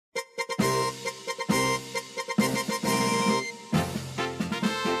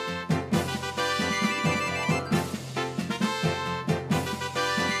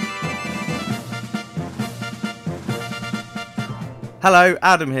Hello,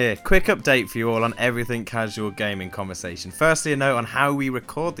 Adam here. Quick update for you all on everything casual gaming conversation. Firstly, a note on how we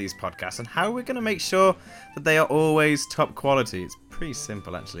record these podcasts and how we're going to make sure that they are always top quality. It's pretty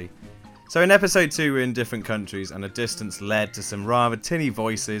simple, actually. So in episode 2, we're in different countries and a distance led to some rather tinny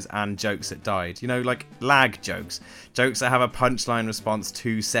voices and jokes that died. You know, like lag jokes. Jokes that have a punchline response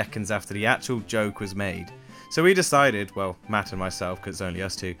 2 seconds after the actual joke was made. So we decided, well, Matt and myself, because it's only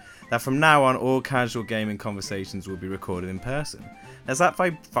us two, that from now on all casual gaming conversations will be recorded in person. There's that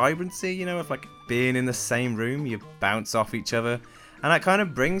vibrancy, you know, of like being in the same room, you bounce off each other, and that kind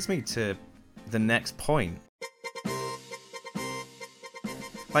of brings me to the next point.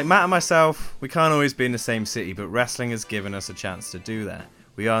 Like Matt and myself, we can't always be in the same city, but wrestling has given us a chance to do that.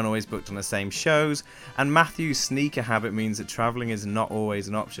 We aren't always booked on the same shows, and Matthew's sneaker habit means that travelling is not always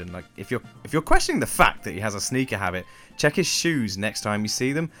an option. Like if you're questioning the fact that he has a sneaker habit, check his shoes next time you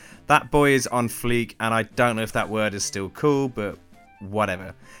see them. That boy is on fleek, and I don't know if that word is still cool, but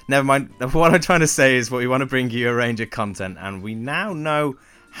whatever. Never mind. What I'm trying to say is we want to bring you a range of content, and we now know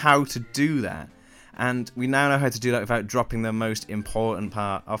how to do that. And we now know how to do that without dropping the most important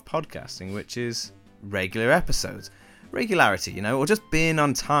part of podcasting, which is regular episodes. Regularity, you know, or just being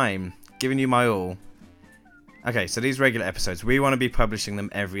on time, giving you my all. Okay, so these regular episodes, we want to be publishing them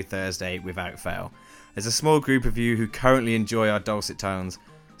every Thursday without fail. There's a small group of you who currently enjoy our dulcet tones,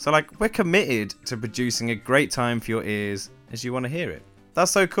 so like we're committed to producing a great time for your ears as you want to hear it.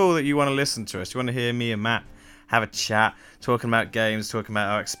 That's so cool that you want to listen to us. You want to hear me and Matt have a chat, talking about games, talking about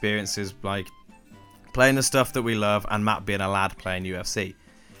our experiences, like playing the stuff that we love, and Matt being a lad playing UFC.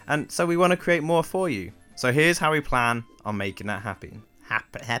 And so we want to create more for you. So here's how we plan on making that happen.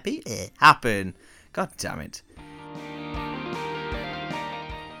 Happen. God damn it.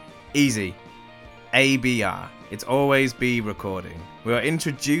 Easy. ABR. It's always be recording. We are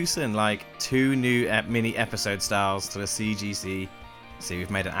introducing like 2 new mini episode styles to the CGC. See, we've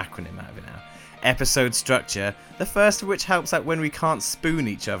made an acronym out of it now. Episode structure, the first of which helps out when we can't spoon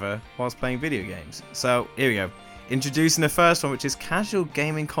each other whilst playing video games. So here we go. Introducing the first one, which is casual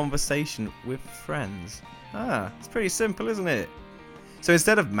gaming conversation with friends. It's pretty simple, isn't it? So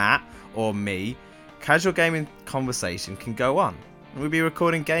instead of Matt or me, casual gaming conversation can go on. We'll be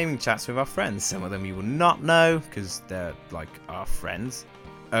recording gaming chats with our friends. Some of them you will not know because they're like our friends.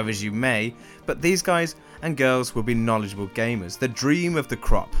 Others you may, but these guys and girls will be knowledgeable gamers. The dream of the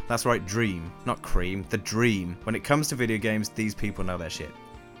crop. That's right, dream, not cream. The dream. When it comes to video games, these people know their shit.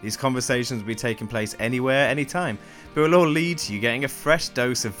 These conversations will be taking place anywhere, anytime, but will all lead to you getting a fresh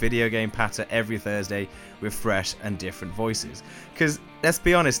dose of video game patter every Thursday with fresh and different voices. Because, let's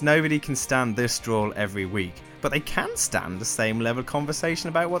be honest, nobody can stand this stroll every week, but they can stand the same level of conversation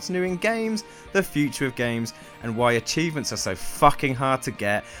about what's new in games, the future of games, and why achievements are so fucking hard to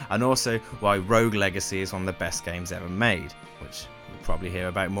get, and also why Rogue Legacy is one of the best games ever made, which we'll probably hear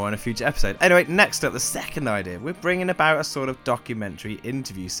about more in a future episode. Anyway, next up, the second idea. We're bringing about a sort of documentary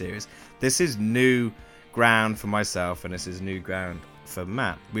interview series. This is new ground for myself, and this is new ground for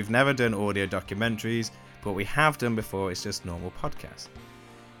Matt. We've never done audio documentaries, but what we have done before is just normal podcasts.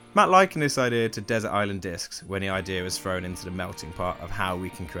 Matt likened this idea to Desert Island Discs when the idea was thrown into the melting pot of how we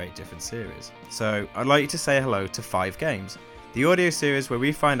can create different series. So I'd like you to say hello to 5 Games, the audio series where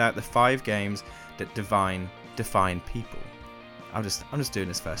we find out the 5 games that define people. I'm just doing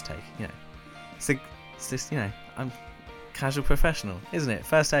this first take, you know. It's just, you know, I'm casual professional, isn't it?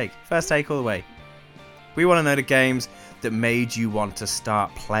 First take all the way. We want to know the games that made you want to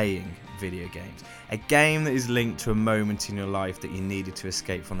start playing video games. A game that is linked to a moment in your life that you needed to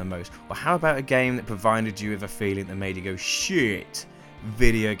escape from the most. Or how about a game that provided you with a feeling that made you go, shit,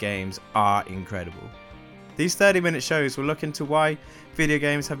 video games are incredible. These 30-minute shows will look into why video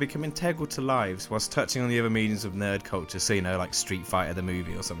games have become integral to lives whilst touching on the other mediums of nerd culture, so you know, like Street Fighter the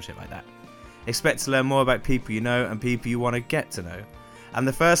movie or some shit like that. Expect to learn more about people you know and people you want to get to know. And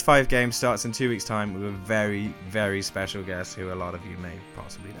the first 5 games starts in 2 weeks' time with a very, very special guest who a lot of you may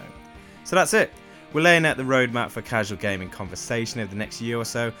possibly know. So that's it. We're laying out the roadmap for casual gaming conversation over the next year or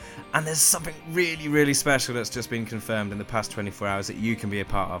so, and there's something really, really special that's just been confirmed in the past 24 hours that you can be a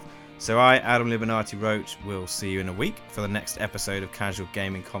part of. So I, Adam Libonatti-Roche, will see you in a week for the next episode of Casual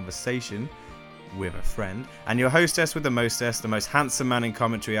Gaming Conversation with a friend, and your hostess with the mostess, the most handsome man in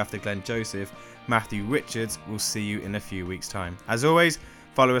commentary after Glenn Joseph, Matthew Richards, will see you in a few weeks' time. As always,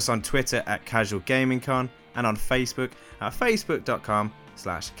 follow us on Twitter at Casual Gaming Con and on Facebook at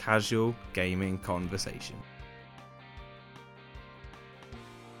facebook.com/casual gaming conversation.